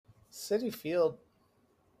City Field.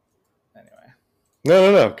 Anyway,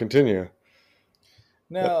 No. Continue.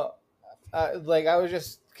 no, I was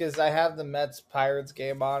just because I have the Mets Pirates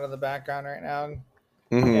game on in the background right now,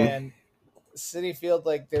 Mm-hmm. and City Field,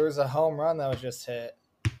 there was a home run that was just hit,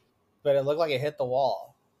 but it looked like it hit the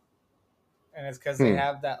wall, and it's because they Hmm.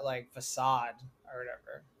 have that facade or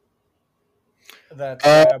whatever that's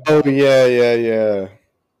Oh, right above, yeah.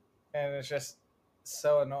 and it's just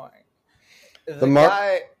so annoying. The The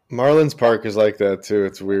guy, Marlins Park is like that too.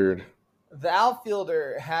 It's weird. the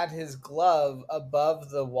outfielder, had his glove above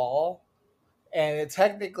the wall, and it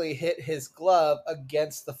technically hit his glove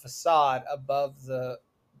against the facade above the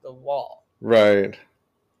wall. Right.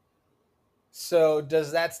 So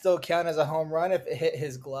does that still count as a home run if it hit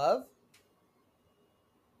his glove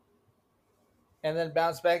and then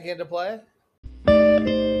bounce back into play?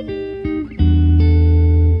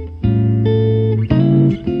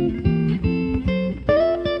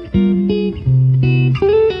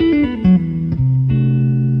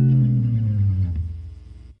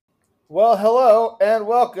 Well, hello and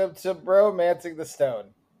welcome to Bromancing the Stone.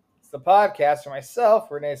 It's the podcast for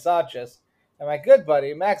myself, Renee Sanchez, and my good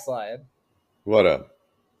buddy Max Lyon. What up?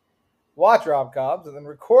 Watch rom-coms and then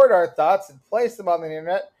record our thoughts and place them on the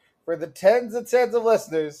internet for the tens and tens of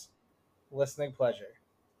listeners' listening pleasure.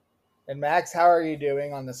 And Max, how are you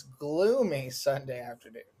doing on this gloomy Sunday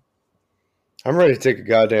afternoon? I'm ready to take a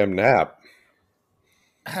goddamn nap.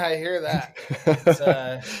 I hear that.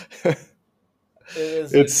 It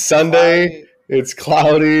is It's Sunday. cloudy. It's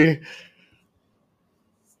cloudy.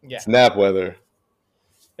 Yeah, It's nap weather.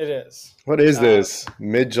 it is. What is this?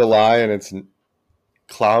 Mid-July and it's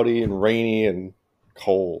cloudy and rainy and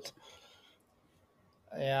cold.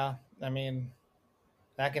 Yeah, I mean,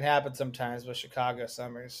 that can happen sometimes with Chicago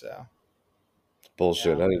summers. So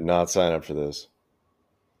Bullshit. Yeah. I did not sign up for this.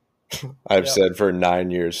 I've Yep. said for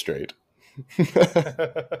 9 years straight.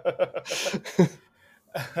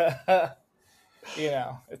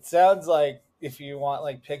 It sounds like if you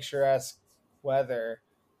want picturesque weather,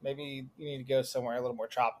 maybe you need to go somewhere a little more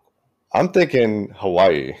tropical. I'm thinking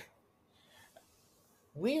Hawaii.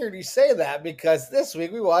 Weird you say that because this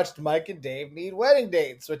week we watched Mike and Dave Need Wedding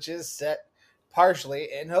Dates, which is set partially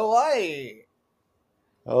in Hawaii.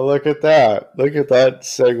 Oh, look at that. Look at that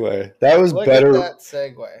segue. That was Look better. at that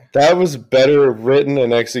segue. That was better written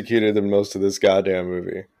and executed than most of this goddamn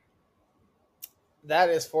movie. That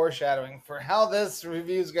is foreshadowing for how this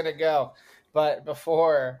review is going to go. But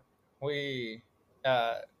before we,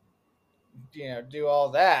 do all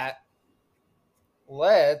that,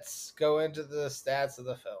 let's go into the stats of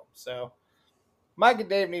the film. So, Mike and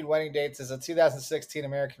Dave Need Wedding Dates is a 2016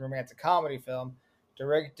 American romantic comedy film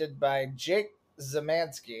directed by Jake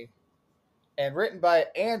Zemansky and written by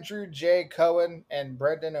Andrew J. Cohen and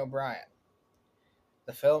Brendan O'Brien.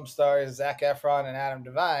 The film stars Zac Efron and Adam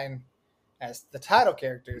Devine as the title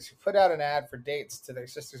characters who put out an ad for dates to their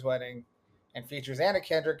sister's wedding and features Anna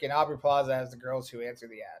Kendrick and Aubrey Plaza as the girls who answer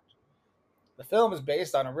the ad. The film is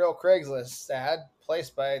based on a real Craigslist ad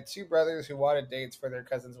placed by two brothers who wanted dates for their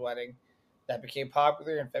cousin's wedding that became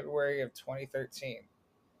popular in February of 2013,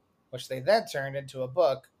 which they then turned into a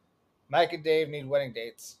book, Mike and Dave Need Wedding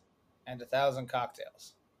Dates, and 1,000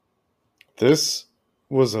 Cocktails. This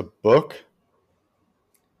was a book?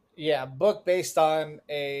 Yeah, book based on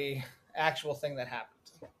a actual thing that happened.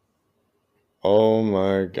 Oh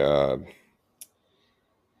my god.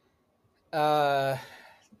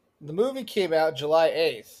 The movie came out July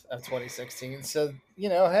 8th of 2016. So,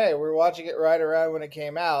 hey, we're watching it right around when it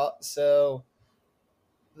came out. So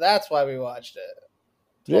that's why we watched it.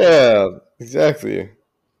 Yeah, exactly.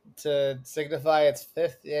 To signify its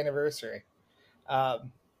 5th anniversary.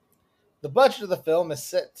 The budget of the film is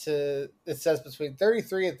set to, it says, between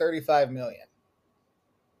 33 and 35 million.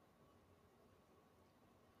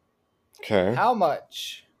 Okay. How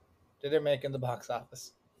much did it make in the box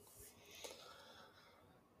office?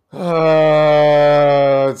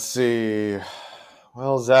 Let's see.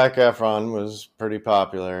 Well, Zac Efron was pretty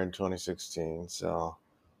popular in 2016, so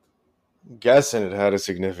I'm guessing it had a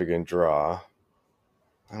significant draw.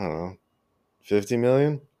 I don't know. 50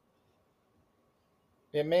 million?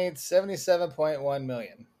 It made 77.1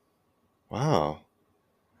 million. Wow.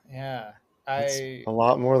 Yeah. That's a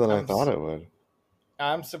lot more than I thought it would.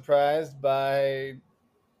 I'm surprised by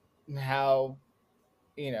how,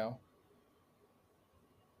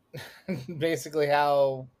 basically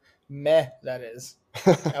how meh that is.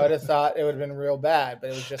 I would have thought it would have been real bad, but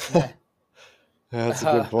it was just meh. That's a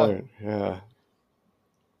good point. Yeah.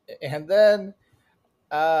 And then,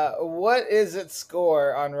 what is its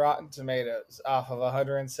score on Rotten Tomatoes off of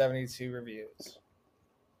 172 reviews?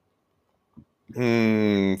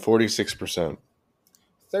 46%.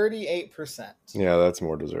 38%. Yeah, that's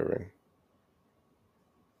more deserving.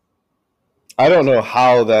 I don't know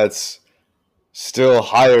how that's still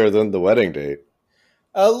higher than The Wedding Date.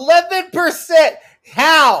 11%.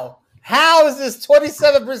 How? How is this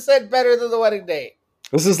 27% better than The Wedding Date?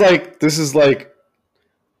 This is like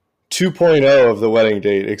 2.0 of The Wedding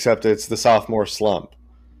Date, except it's the sophomore slump.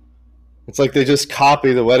 It's like they just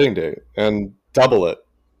copy The Wedding Date and double it.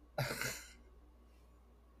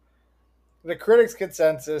 The critics'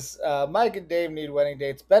 consensus: Mike and Dave Need Wedding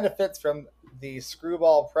Dates benefits from the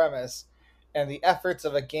screwball premise and the efforts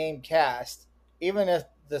of a game cast, even if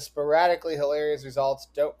the sporadically hilarious results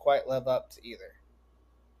don't quite live up to either.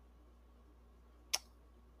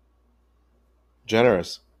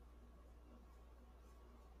 Generous.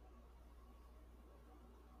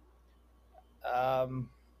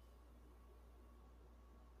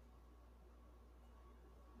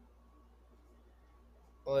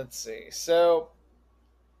 Let's see. So,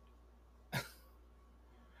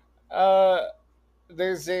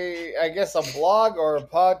 there's I guess a blog or a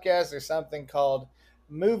podcast or something called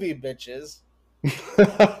Movie Bitches,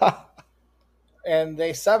 and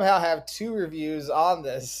they somehow have 2 reviews on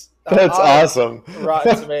this. That's awesome.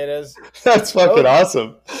 Rotten Tomatoes. That's fucking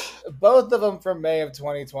awesome. Both of them from May of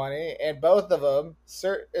 2020, and both of them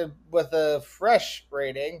with a fresh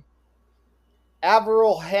rating.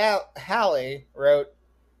 Avril Halley wrote,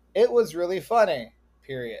 "It was really funny,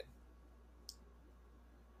 period."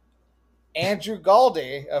 Andrew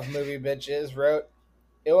Galdi of Movie Bitches wrote,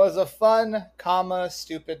 "It was a fun,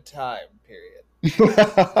 stupid time, period."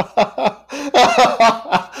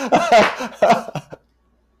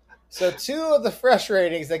 So 2 of the fresh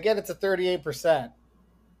ratings that get it to 38%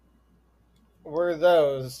 were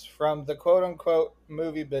those from the quote-unquote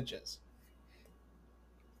Movie Bitches.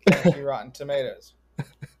 Thank you, Rotten Tomatoes.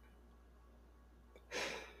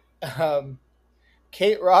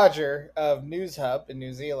 Kate Roger of News Hub in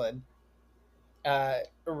New Zealand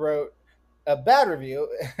wrote a bad review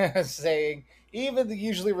saying, "Even the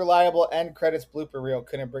usually reliable end credits blooper reel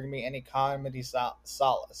couldn't bring me any comedy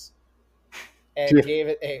solace," and gave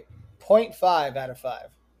it a 0.5 out of 5.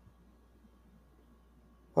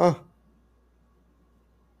 Huh.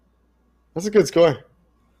 That's a good score.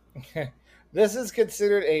 This is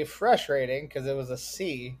considered a fresh rating because it was a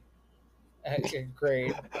C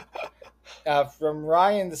grade from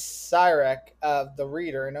Ryan Syrek of The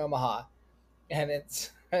Reader in Omaha. And it's,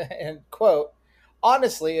 and quote,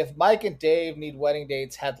 "Honestly, if Mike and Dave Need Wedding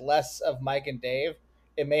Dates had less of Mike and Dave,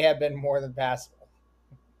 it may have been more than passable."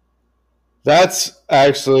 That's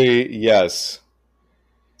actually, yes.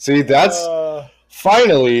 See, that's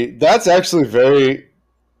finally, that's actually very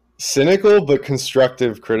cynical but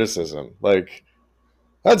constructive criticism. Like,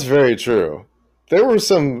 that's very true. There were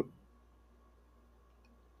some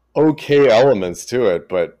okay elements to it,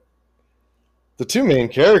 but the 2 main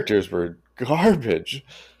characters were garbage.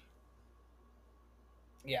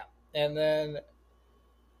 Yeah. And then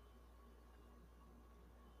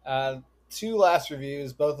 2 last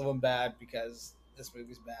reviews, both of them bad because this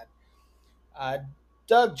movie's bad.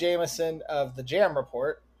 Doug Jameson of The Jam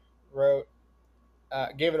Report wrote,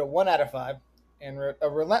 gave it a 1 out of 5, and wrote, "A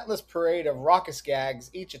relentless parade of raucous gags,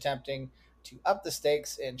 each attempting to up the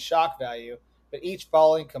stakes in shock value, but each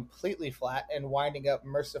falling completely flat and winding up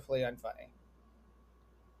mercifully unfunny."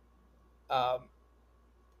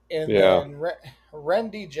 Then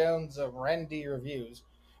Rendy Jones of Rendy Reviews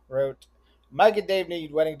wrote, "Mike and Dave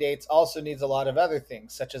Need Wedding Dates also needs a lot of other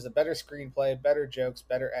things, such as a better screenplay, better jokes,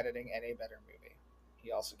 better editing, and a better movie."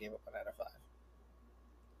 He also gave it 1 out of 5.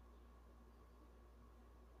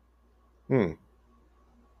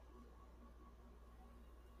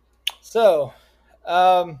 So,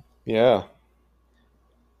 yeah.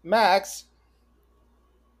 Max,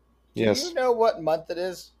 do yes. you know what month it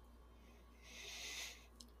is?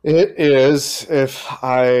 It is, if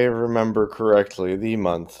I remember correctly, the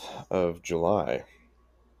month of July.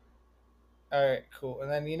 All right, cool. And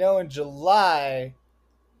then, in July,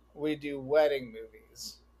 we do wedding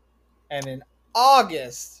movies. And in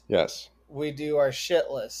August, yes, we do our shit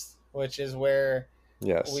list, which is where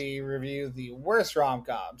yes, we review the worst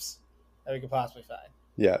rom-coms that we could possibly find.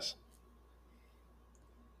 Yes.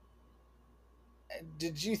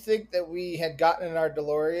 Did you think that we had gotten in our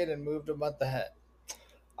DeLorean and moved a month ahead?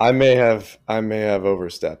 I may have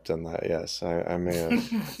overstepped on that. Yes, I may have.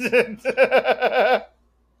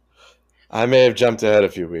 I may have jumped ahead a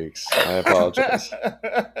few weeks. I apologize.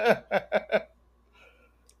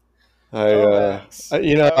 I'm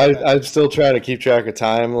still trying to keep track of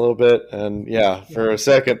time a little bit, and yeah, for a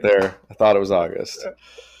second there, I thought it was August.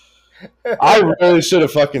 I really should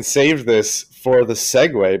have fucking saved this for the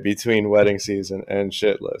segue between wedding season and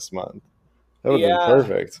shit list month. That would have been Yeah,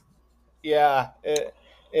 perfect. yeah.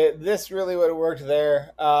 This really would have worked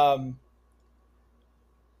there. Uh,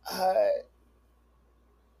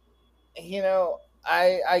 you know,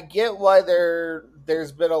 I get why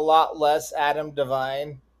there's been a lot less Adam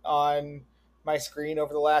Devine on my screen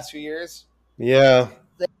over the last few years. Yeah,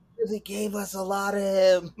 They really gave us a lot of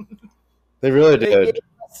him. they really They gave did.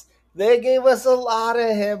 us they gave us a lot of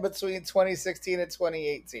him between 2016 and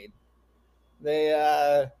 2018. They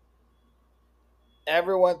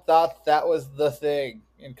everyone thought that was the thing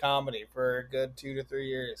in comedy for a good 2 to 3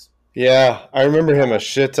 years. Yeah, I remember him a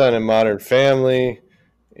shit ton in Modern Family,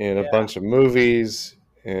 in a Yeah. bunch of movies,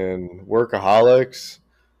 in Workaholics.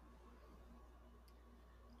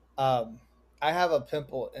 Um, I have a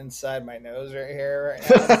pimple inside my nose right here right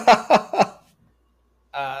now.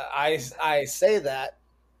 I say that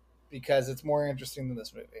because it's more interesting than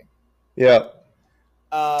this movie. Yeah,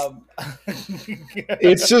 Um,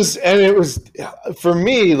 it's just, and it was for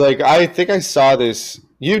me. Like, I think I saw this.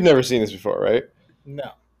 You've never seen this before, right?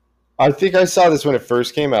 no. I think I saw this when it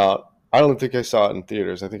first came out. I don't think I saw it in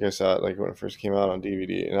theaters. I think I saw it like when it first came out on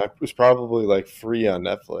DVD, and it was probably like free on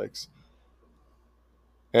Netflix.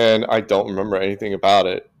 And I don't remember anything about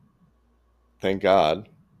it. Thank God.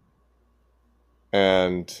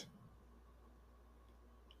 And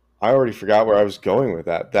I already forgot where I was going with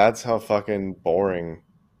that. That's how fucking boring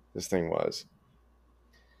this thing was.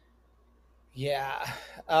 Yeah.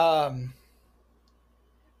 Um,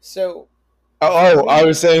 so for Oh, I me,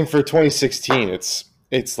 was saying for 2016,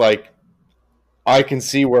 it's like I can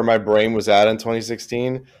see where my brain was at in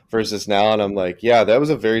 2016 versus now, and I'm like, yeah, that was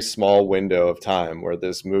a very small window of time where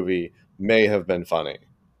this movie may have been funny.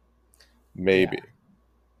 yeah, Maybe.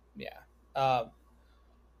 yeah. Um,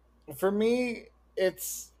 for me,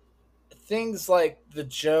 it's things like the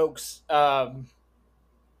jokes. I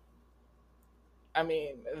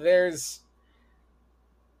mean, there's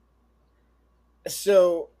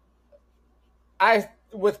so I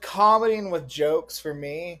with comedy and with jokes for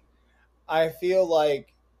me, I feel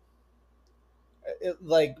like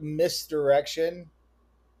misdirection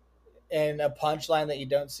and a punchline that you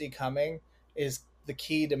don't see coming is the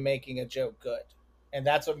key to making a joke good, and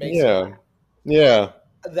that's what makes it Yeah. Yeah. laugh.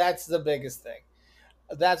 That's the biggest thing.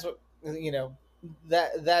 That's what you know.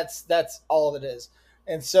 That's all it is.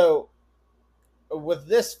 And so with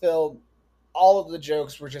this film, all of the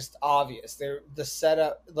jokes were just obvious. They're the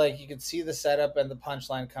setup, like you could see the setup and the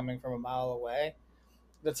punchline coming from a mile away.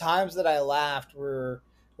 The times that I laughed were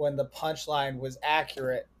when the punchline was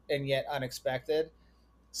accurate and yet unexpected.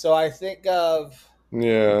 So I think of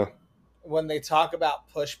Yeah. when they talk about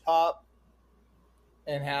push pop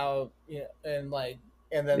and how and like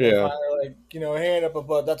and then they Yeah. finally like hand up a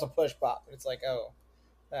butt, that's a push pop. It's like, oh,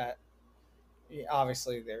 that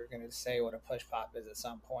obviously they were going to say what a push pop is at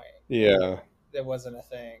some point, and Yeah. it wasn't a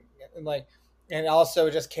thing. And like, and also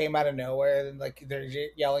it just came out of nowhere. And like they're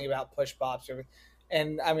yelling about push pops,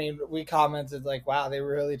 and I mean, we commented like, "Wow, they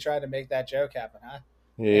really tried to make that joke happen, huh?"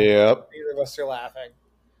 And Yep. neither of us are laughing.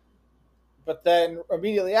 But then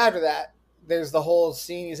immediately after that, there's the whole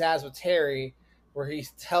scene he has with Terry, where he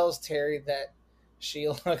tells Terry that she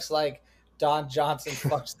looks like Don Johnson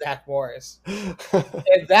fucks Zach Morris,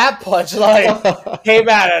 and that punchline came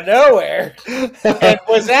out of nowhere and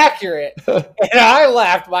was accurate, and I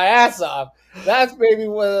laughed my ass off. That's maybe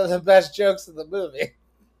one of the best jokes in the movie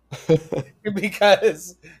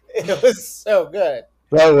because it was so good.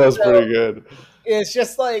 That was So pretty good. it's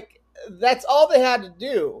just like that's all they had to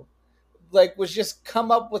do, like was just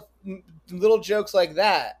come up with little jokes like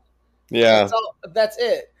that. Yeah. That's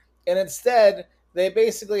it. And instead, they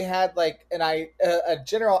basically had like a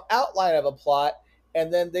general outline of a plot,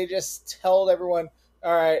 and then they just told everyone,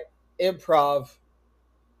 "All right, improv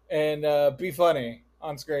and be funny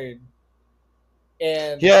on screen."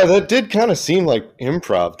 And Yeah, that did kind of seem like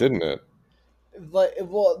improv, didn't it? like,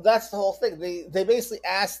 well, that's the whole thing. They basically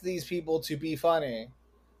asked these people to be funny,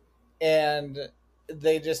 and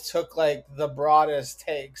they just took like the broadest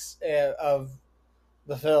takes of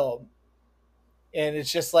the film, and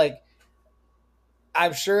it's just like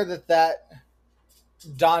I'm sure that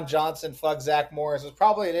Don Johnson fuck Zach Morris was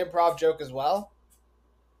probably an improv joke as well,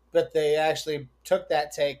 but they actually took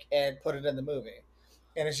that take and put it in the movie.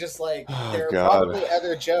 And it's just like Oh there are God. probably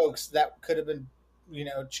other jokes that could have been,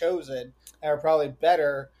 chosen that are probably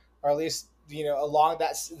better, or at least along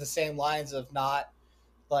the same lines of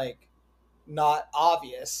like not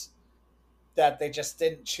obvious, that they just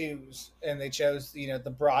didn't choose, and they chose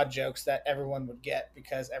the broad jokes that everyone would get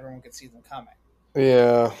because everyone could see them coming.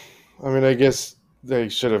 Yeah. I mean, I guess they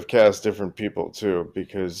should have cast different people too,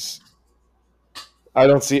 because I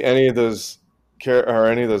don't see any of those or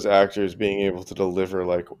any of those actors being able to deliver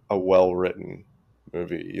like a well written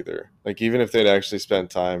movie either. Like even if they'd actually spent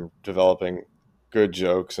time developing good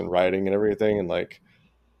jokes and writing and everything and like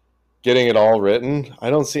getting it all written, I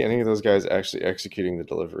don't see any of those guys actually executing the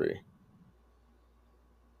delivery.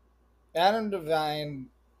 Adam Devine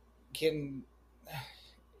can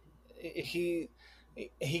he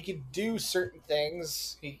he could do certain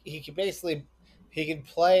things. He could basically he could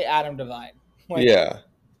play Adam Devine. Like, Yeah.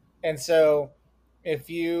 and so if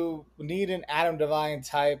you need an Adam Devine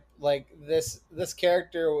type, like this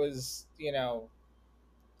character was,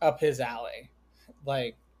 up his alley.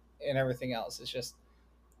 Like, and everything else. It's just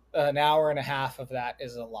an hour and a half of that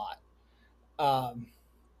is a lot. Um,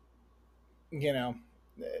 you know,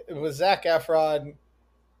 with Zac Efron,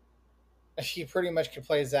 he pretty much could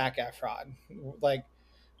play Zac Efron, like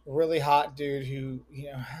really hot dude who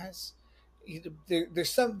has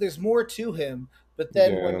there's more to him, but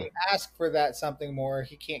then when Yeah. you ask for that something more,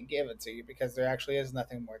 he can't give it to you because there actually is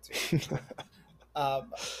nothing more to you.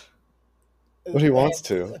 Um, But he and wants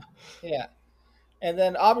to. yeah, and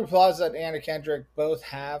then Aubrey Plaza and Anna Kendrick both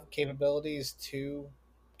have capabilities to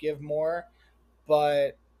give more,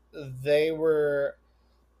 but they were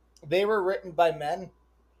they were written by men.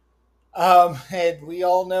 And we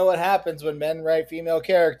all know what happens when men write female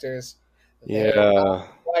characters. They're not Yeah.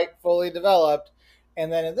 quite fully developed.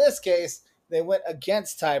 And then in this case, they went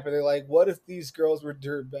against type, and they're like, what if these girls were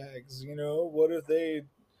dirtbags? What if they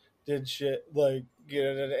did shit like,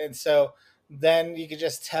 and so then you could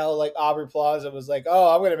just tell like Aubrey Plaza was like,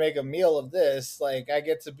 oh, I'm gonna make a meal of this. Like, I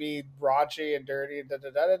get to be raunchy and dirty, da da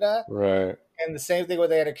da da da. Right. And the same thing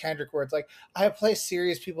with Anna Kendrick, where it's like, I play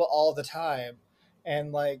serious people all the time,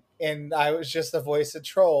 and I was just the voice of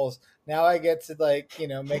trolls. Now I get to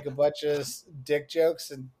make a bunch of dick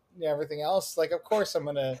jokes and everything else. Like, of course I'm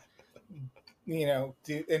gonna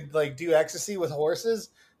do ecstasy with horses.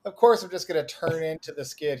 Of course I'm just gonna turn into the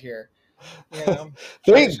skid here. You know,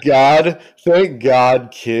 it's Thank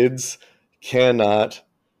God kids cannot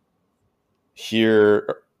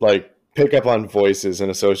hear, like, pick up on voices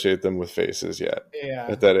and associate them with faces yet yeah.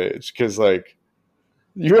 at that age. Because, like,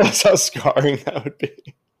 you realize how scarring that would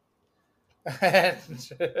be.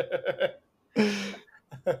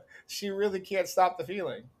 She really can't stop the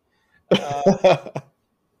feeling.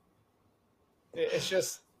 It's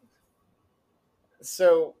just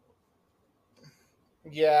so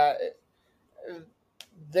yeah.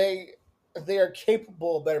 They they are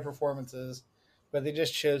capable of better performances, but they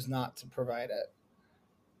just chose not to provide it.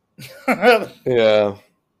 Yeah.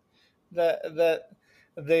 that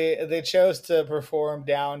they chose to perform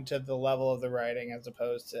down to the level of the writing as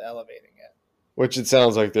opposed to elevating it. Which it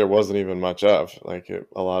sounds like there wasn't even much of. Like,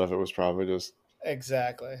 a lot of it was probably just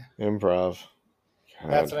Exactly. improv.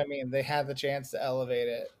 That's God. what I mean. They had the chance to elevate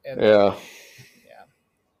it, and they Yeah. did.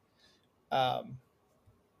 Yeah.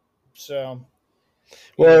 So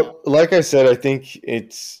Well, like I said, I think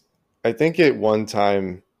at one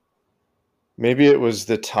time, maybe it was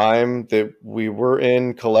the time that we were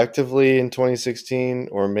in collectively in 2016,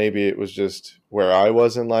 or maybe it was just where I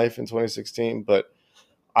was in life in 2016. But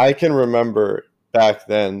I can remember back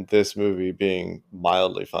then this movie being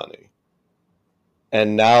mildly funny.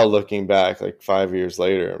 And now looking back, like 5 years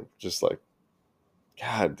later, I'm just like,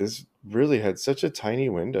 God, this really had such a tiny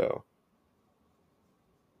window.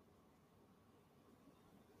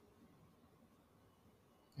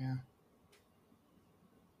 yeah.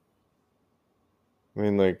 I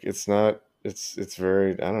mean, like, it's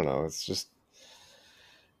very, I don't know,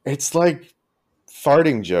 it's like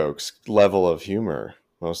farting jokes level of humor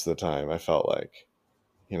most of the time, I felt like,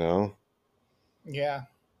 you know? Yeah.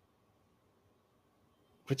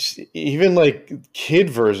 Which even like kid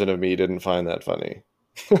version of me didn't find that funny.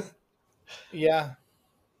 Yeah.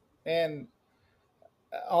 And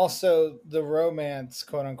also the romance,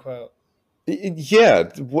 quote unquote. Yeah.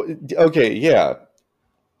 Okay. Yeah.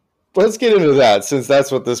 Let's get into that since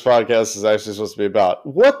that's what this podcast is actually supposed to be about.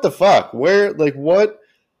 What the fuck? Where, like, what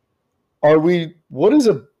is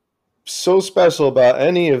so special about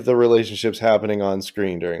any of the relationships happening on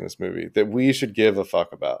screen during this movie that we should give a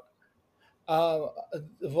fuck about? Uh,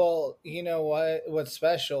 well, you know what? What's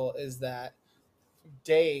special is that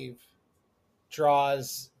Dave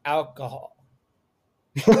draws alcohol,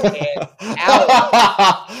 and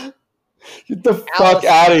Alice, Get the fuck Alice,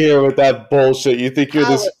 out of here with that bullshit. You think you're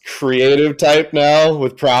this Alice, creative type now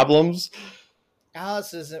with problems?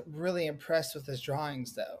 Alice isn't really impressed with his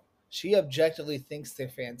drawings, though. She objectively thinks they're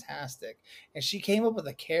fantastic, and she came up with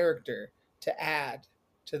a character to add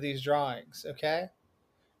to these drawings. Okay,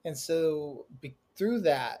 and so through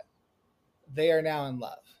that, they are now in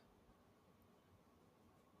love.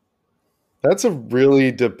 That's a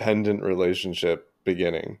really dependent relationship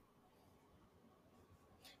beginning.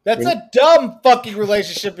 That's a dumb fucking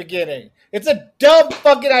relationship beginning. It's a dumb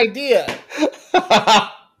fucking idea.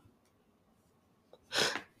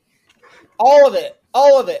 All of it.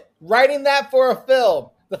 All of it. Writing that for a film.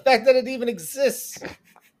 The fact that it even exists.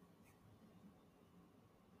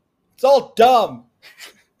 It's all dumb.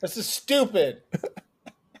 This is stupid.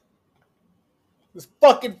 This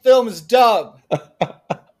fucking film is dumb.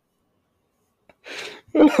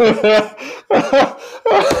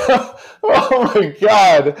 Oh my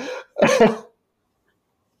god.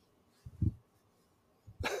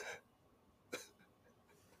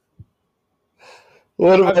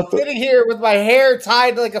 What I'm about sitting here with my hair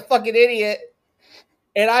tied like a fucking idiot,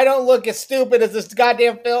 and I don't look as stupid as this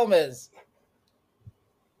goddamn film is.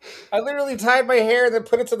 I literally tied my hair and then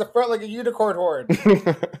put it to the front like a unicorn horn.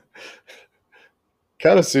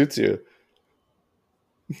 Kind of suits you.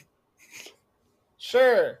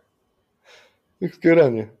 Sure. Looks good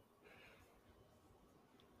on you.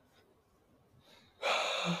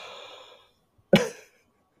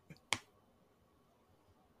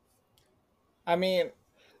 I mean,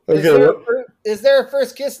 Okay, is there a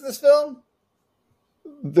first kiss in this film?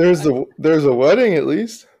 there's a wedding at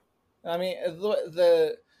least. I mean,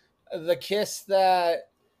 the kiss that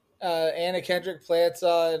Anna Kendrick plants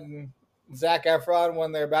on Zac Efron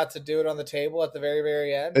when they're about to do it on the table at the very,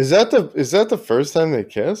 very end. Is that the first time they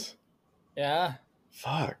kiss? Yeah.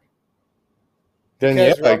 Fuck. Then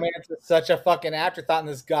Because yeah, romance is such a fucking afterthought in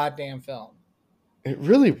this goddamn film. it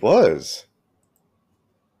really was.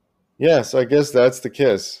 Yes, I guess that's the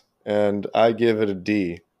kiss, and I give it a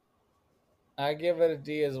D. I give it a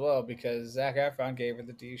D as well because Zac Efron gave it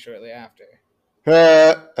the D shortly after.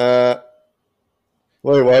 Wait,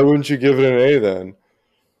 why wouldn't you give it an A then?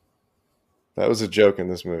 That was a joke in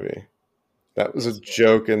this movie. That was a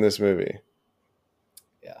joke in this movie.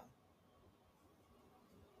 Yeah.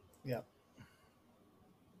 Yep.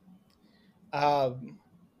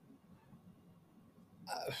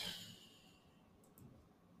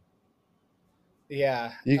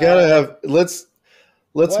 Yeah. You gotta have let's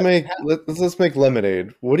what- make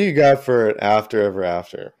lemonade. What do you got for it after ever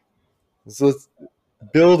after? So let's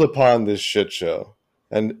build upon this shit show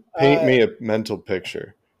and paint me a mental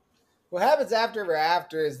picture. What happens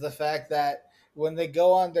after is the fact that when they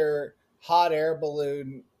go on their hot air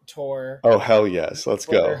balloon tour, Oh hell yes, let's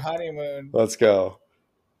for their go. honeymoon, Let's go.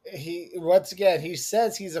 he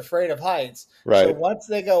says he's afraid of heights. Right. So once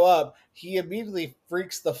they go up, he immediately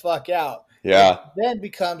freaks the fuck out. Yeah. It then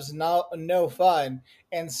becomes no fun.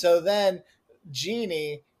 And so then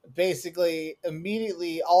Jeannie basically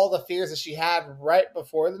immediately all the fears that she had right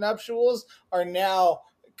before the nuptials are now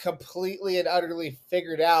completely and utterly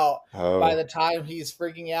figured out by the time he's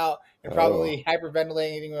freaking out and probably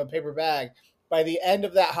hyperventilating in a paper bag. By the end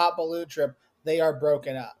of that hot balloon trip, they are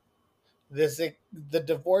broken up. The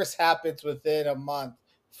divorce happens within a month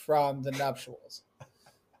from the nuptials.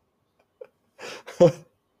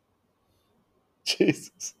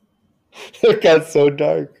 Jesus. It got so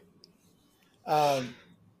dark. And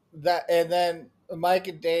then Mike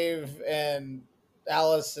and Dave and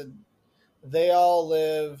Allison, they all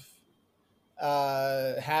live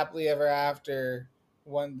happily ever after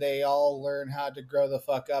when they all learn how to grow the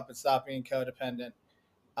fuck up and stop being codependent.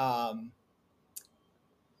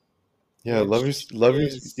 Yeah, love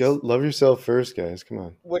yourself first, guys. Come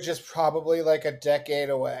on. Which is probably like a decade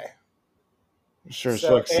away. Sure,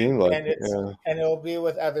 so, it seemed like, and it'll be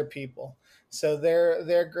with other people. So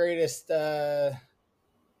their greatest their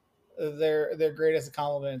greatest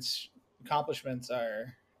accomplishments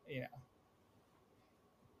are,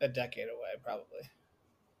 a decade away probably.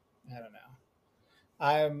 I don't know.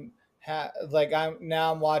 I'm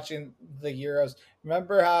watching the Euros.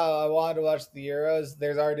 Remember how I wanted to watch the Euros?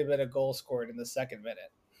 There's already been a goal scored in the second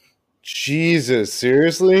minute. Jesus,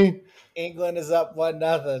 seriously? England is up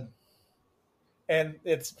 1-0. And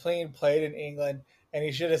it's played in England, and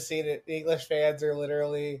you should have seen it. The English fans are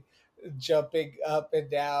literally jumping up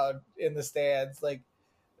and down in the stands. Like,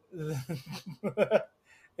 it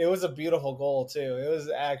was a beautiful goal too. It was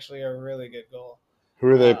actually a really good goal. Who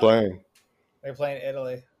are they playing? They're playing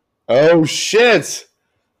Italy. Oh shit!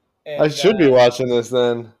 And, I should be watching this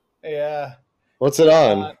then. Yeah. What's it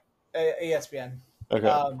on? ESPN.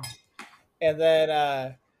 Okay. And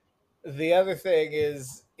then the other thing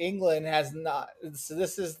is England has not. So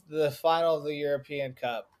this is the final of the European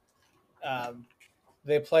Cup.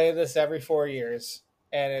 They play this every 4 years,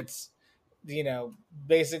 and it's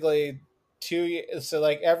basically 2 years. So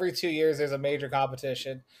like every 2 years, there's a major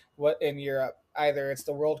competition. What in Europe, either it's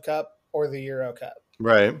the World Cup or the Euro Cup,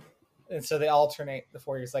 Right. and so they alternate the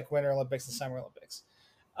 4 years, like Winter Olympics and Summer Olympics.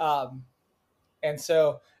 Um, and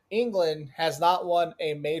so England has not won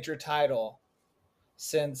a major title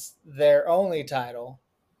since their only title,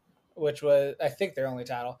 which was, I think, their only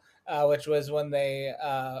title, which was when they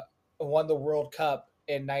won the World Cup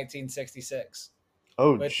in 1966,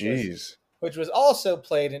 Oh, which was jeez. which was also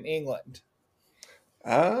played in England.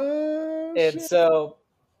 And Shit. so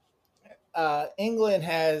England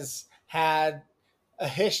has had a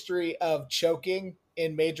history of choking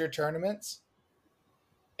in major tournaments,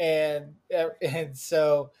 and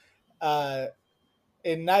so uh,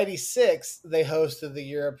 in '96 they hosted the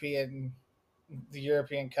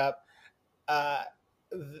European Cup. Uh,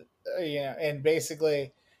 and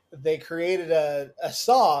basically they created a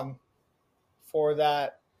song for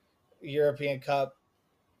that European Cup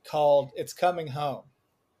called "It's Coming Home"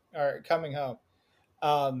 or "Coming Home."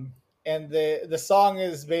 Um, and the song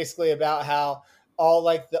is basically about how all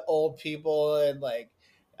like the old people and like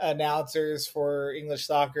announcers for English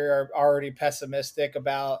soccer are already pessimistic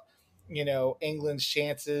about England's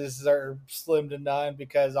chances are slim to none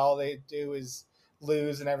because all they do is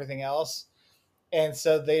lose and everything else. And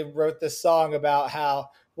so they wrote this song about how,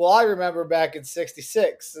 well, I remember back in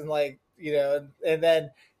 '66 and and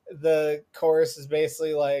then the chorus is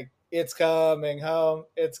basically like, it's coming home,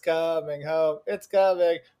 it's coming home, it's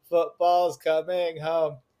coming, football's coming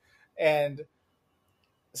home. And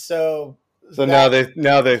so So that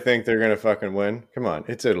now they think they're gonna fucking win. Come on,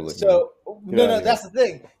 it's Italy, man. so Get no, out no, of here. that's the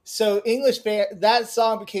thing. So that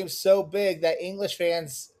song became so big that English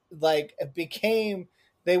fans like became,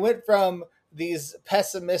 they went from these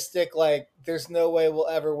pessimistic, like there's no way we'll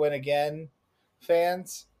ever win again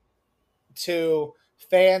fans, to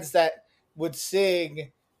fans that would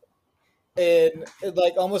sing in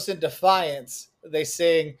like almost in defiance. They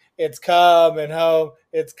sing, "It's coming home,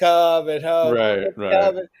 it's coming home, Right, it's right.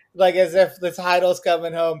 coming," like as if the title's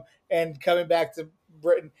coming home and coming back to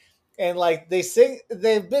Britain. And like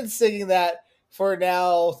they've been singing that for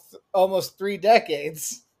now almost 3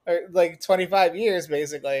 decades, or like 25 years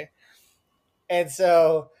basically. And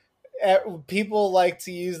so people like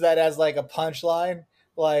to use that as like a punchline,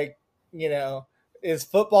 like, you know, is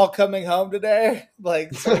football coming home today?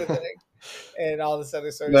 Like, sort of thing, and all this other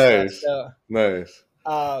sort of stuff. Nice, So, nice.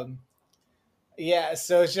 um, yeah,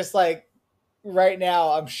 so it's just like right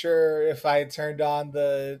now, I'm sure if I turned on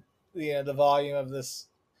the volume of this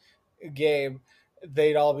game,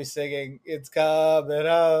 they'd all be singing, "It's coming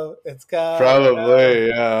home, it's coming home, Probably,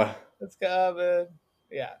 yeah. it's coming."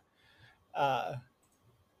 Yeah. Uh,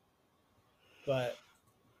 but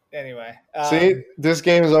anyway, See, this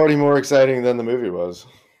game is already more exciting than the movie was.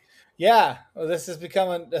 yeah, well, this is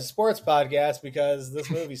becoming a sports podcast because this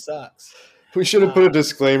movie sucks. We should have put a Uh,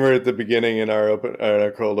 disclaimer at the beginning in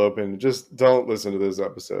our cold open. Just don't listen to this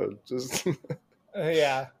episode. Just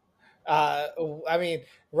yeah. Uh, I mean,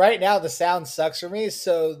 right now the sound sucks for me,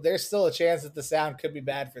 so there's still a chance that the sound could be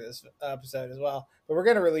bad for this episode as well. But we're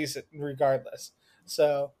gonna release it regardless.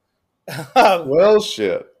 So, um, well,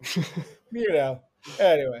 shit.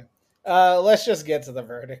 anyway, let's just get to the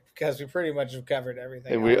verdict because we pretty much have covered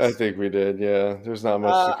everything I else. think we did. Yeah, there's not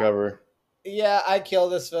much to Uh, cover. yeah, I kill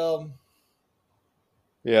this film.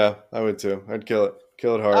 Yeah, I would too. I'd kill it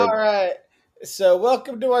All hard. right. So,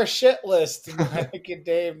 welcome to our shit list. Mike and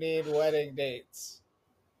Dave need wedding dates.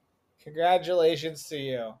 Congratulations to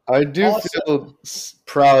you. I do Also, feel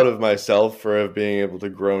proud of myself for being able to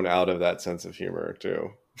grown out of that sense of humor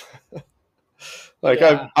too. Like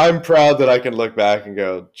yeah. I'm proud that I can look back and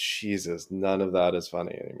go, Jesus, none of that is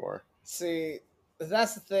funny anymore. See,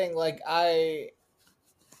 that's the thing. Like, I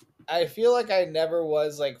feel like I never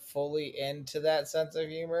was like fully into that sense of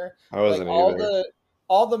humor. I Like wasn't either.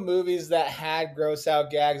 all the movies that had gross out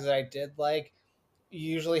gags that I did like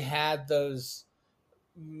usually had those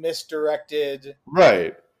misdirected,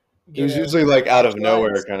 Right. It was usually like out of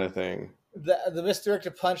nowhere punchlines. kind of thing. The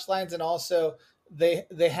misdirected punchlines, and also they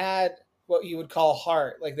had what you would call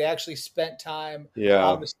heart. Like they actually spent time on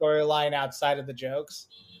Yeah. the storyline outside of the jokes.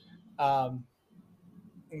 Um,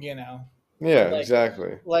 you know, Yeah, like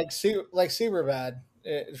exactly. like super bad.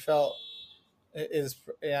 It felt it is.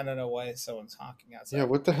 I don't know why someone's honking Yeah, outside.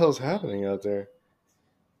 what the hell's happening out there?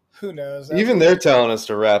 Who knows? Even they're telling us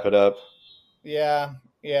to wrap it up. Yeah,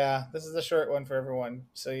 yeah. This is a short one for everyone,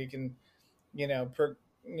 so you can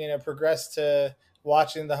progress to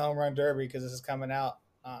watching the home run derby because this is coming out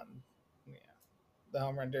on the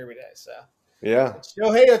home run derby day. So Yeah.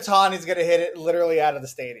 Shohei Otani's gonna hit it literally out of the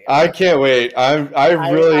stadium. I can't wait. I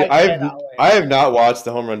cannot wait. I have not watched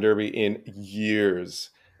the home run derby in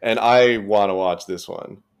years, and I want to watch this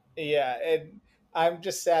one. Yeah, and I'm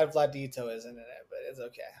just sad Vladito isn't in it, but it's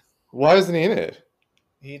okay. Why isn't he in it?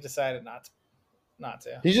 He decided not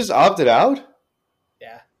to. He just opted out?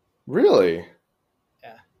 Yeah, Really?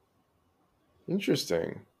 yeah,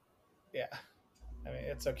 Interesting. yeah. I mean,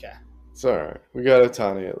 it's okay. It's all right. We got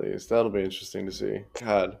Otani at least. That'll be interesting to see.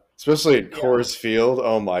 God, especially at Yeah, Coors Field.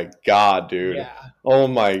 Oh my God, dude. yeah. Oh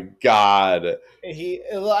my God.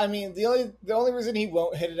 I mean, the only reason he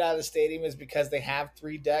won't hit it out of the stadium is because they have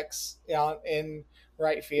three decks in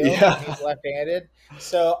right field, and Yeah. he's left-handed.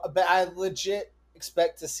 So, but I legit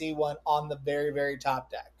expect to see one on the very, very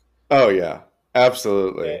top deck, Oh yeah.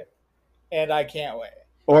 Absolutely. and, and I can't wait.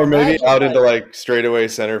 Or maybe Imagine out into like, like straightaway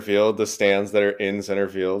center field, the stands that are in center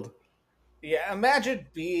field. yeah, imagine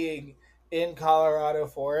being in Colorado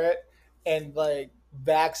for it and like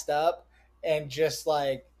vaxxed up and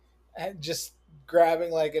just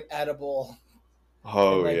grabbing like an edible and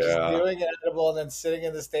Oh like just yeah. doing an edible and then sitting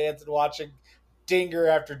in the stands and watching dinger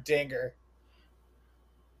after dinger.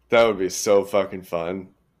 That would be so fucking fun.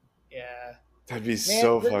 Yeah, That'd be man,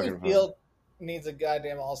 so Wrigley fucking fun. Field needs a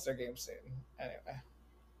goddamn All-Star game soon. Anyway,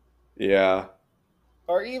 Yeah.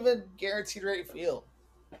 or even guaranteed rate field.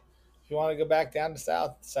 If you want to go back down to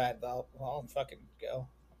South Side, though, well, fucking go.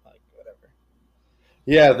 Like whatever.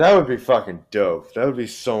 Yeah, that would be fucking dope. That would be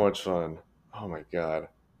so much fun. Oh my God.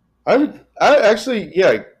 I Yeah, would I actually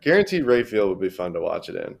yeah, guaranteed Rayfield would be fun to watch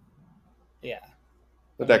it in. yeah. I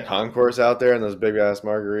With that mean, concourse out there and those big ass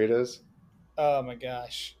margaritas. oh my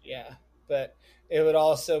gosh, yeah. But it would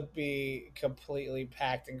also be completely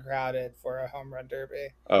packed and crowded for a home run derby.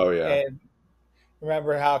 Oh yeah. And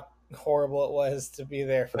remember how horrible it was to be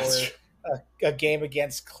there That's for a game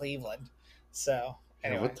against Cleveland. So yeah,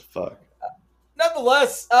 anyway, what the fuck?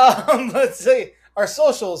 nonetheless, let's see our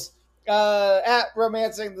socials at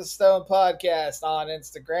Romancing the Stone Podcast on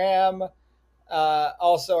Instagram.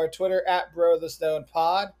 Also, our Twitter at Bro the Stone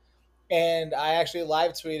Pod. And I actually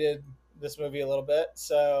live tweeted this movie a little bit,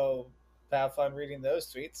 so have fun reading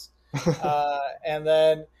those tweets. And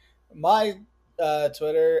then my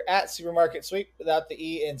Twitter at Supermarket Sweep without the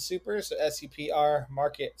E in super, so SUPR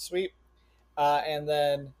Market Sweep. And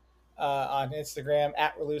then on Instagram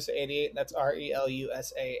at Relusa88, that's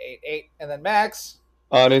RELUSA88. And then Max.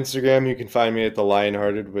 On Instagram, you can find me at the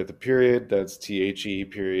Lionhearted with a period. That's THE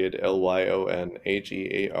period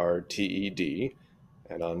LYONHEARTED.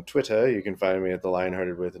 And on Twitter, you can find me at the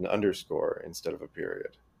Lionhearted with an underscore instead of a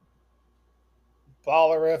period.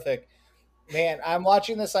 Ballerific. Man, I'm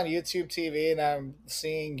watching this on YouTube TV and I'm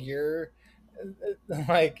seeing your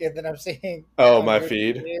like, and then I'm seeing Oh, on my your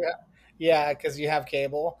feed. TV, yeah, because you have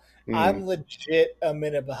cable. Mm. I'm legit a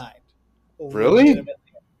minute behind. Really? Legitimately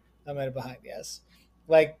a minute behind. Yes,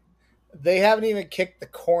 like they haven't even kicked the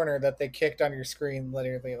corner that they kicked on your screen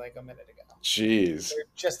literally like a minute ago. Jeez. They're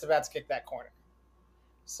just about to kick that corner.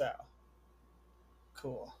 So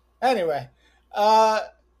cool. Anyway, uh,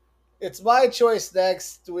 it's my choice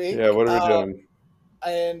next Yeah, week. what are we doing?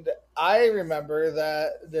 And I remember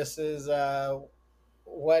that this is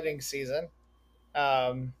wedding season.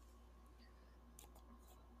 Um,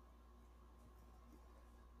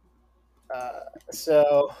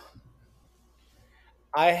 so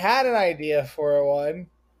I had an idea for one,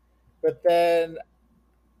 but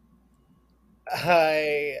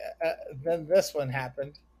I then this one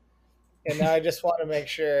happened, and now I just want to make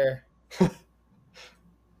sure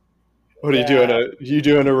What are you doing? that You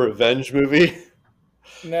doing a revenge movie?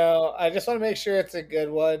 no, I just want to make sure it's a good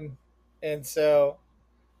one, and so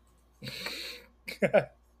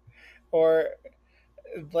or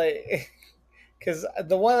like because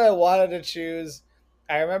the one I wanted to choose,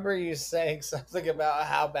 I remember you saying something about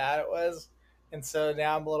how bad it was, and so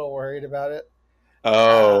now I'm a little worried about it.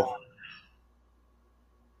 Uh, Oh.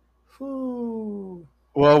 whew,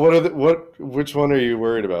 Well, what are the what? Which one are you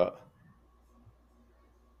worried about?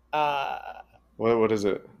 uh, What is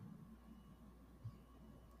it?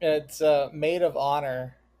 it's Maid of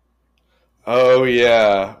Honor. Oh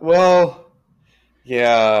yeah. Well,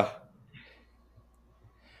 yeah.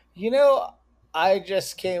 You know, I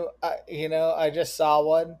just came. I just saw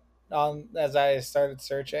one on as I started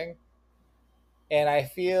searching, and I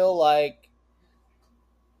feel like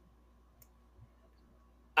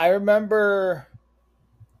I remember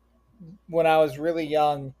when I was really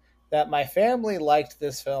young that my family liked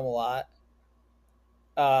this film a lot.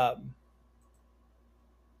 Um,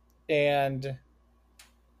 and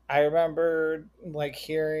I remember like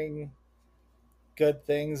hearing good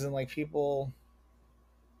things and like people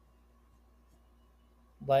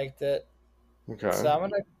liked it. So Okay. I'm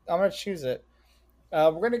gonna choose it.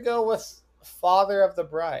 We're gonna go with Father of the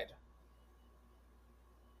Bride.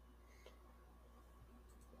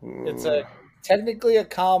 It's a Mm. technically a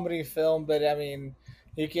comedy film, but I mean,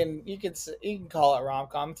 you can call it rom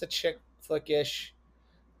com. It's a chick flickish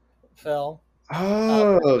film.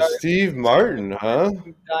 Oh, Steve Martin, huh?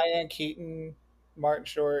 Diane Keaton, Martin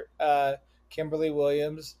Short, Kimberly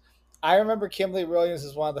Williams. I remember Kimberly Williams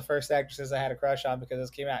is one of the first actresses I had a crush on because this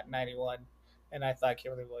came out in '91, and I thought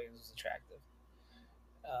Kimberly Williams was attractive.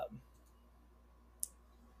 Um,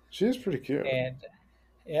 She's pretty cute. and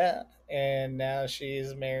yeah, and now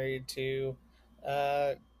she's married to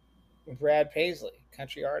uh, Brad Paisley,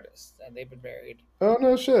 country artist, and Oh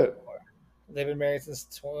no shit. they've been married since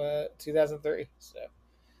 2003. So,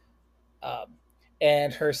 um,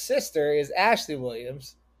 and her sister is Ashley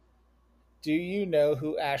Williams. Do you know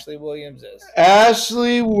who Ashley Williams is?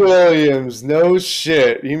 Ashley Williams, no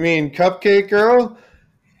shit. You mean Cupcake Girl?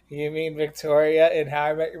 You mean Victoria in How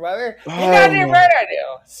I Met Your Mother? You Oh goddamn my, right I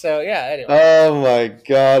do. So yeah, anyway, oh my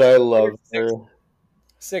god, I love her.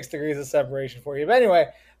 6 degrees of separation for you. But anyway,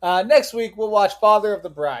 next week we'll watch Father of the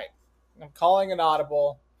Bride. I'm calling an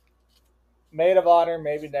audible. Maid of Honor,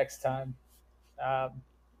 maybe next time. Um,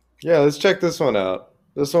 Yeah, let's check this one out.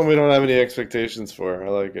 This one we don't have any expectations for. I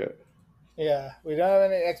like it. yeah, we don't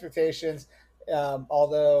have any expectations.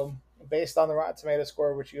 Although, based on the Rotten Tomato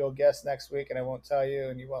score, which you'll guess next week, and I won't tell you,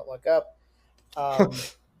 and you won't look up, um,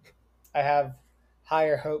 I have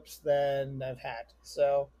higher hopes than I've had.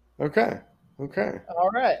 So, Okay. Okay. all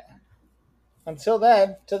right. Until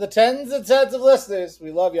then, to the tens and tens of listeners,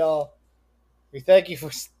 we love y'all. We thank you for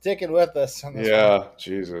sticking with us on this one, Yeah,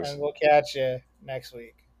 Jesus. and we'll catch you next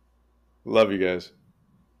week. Love you guys.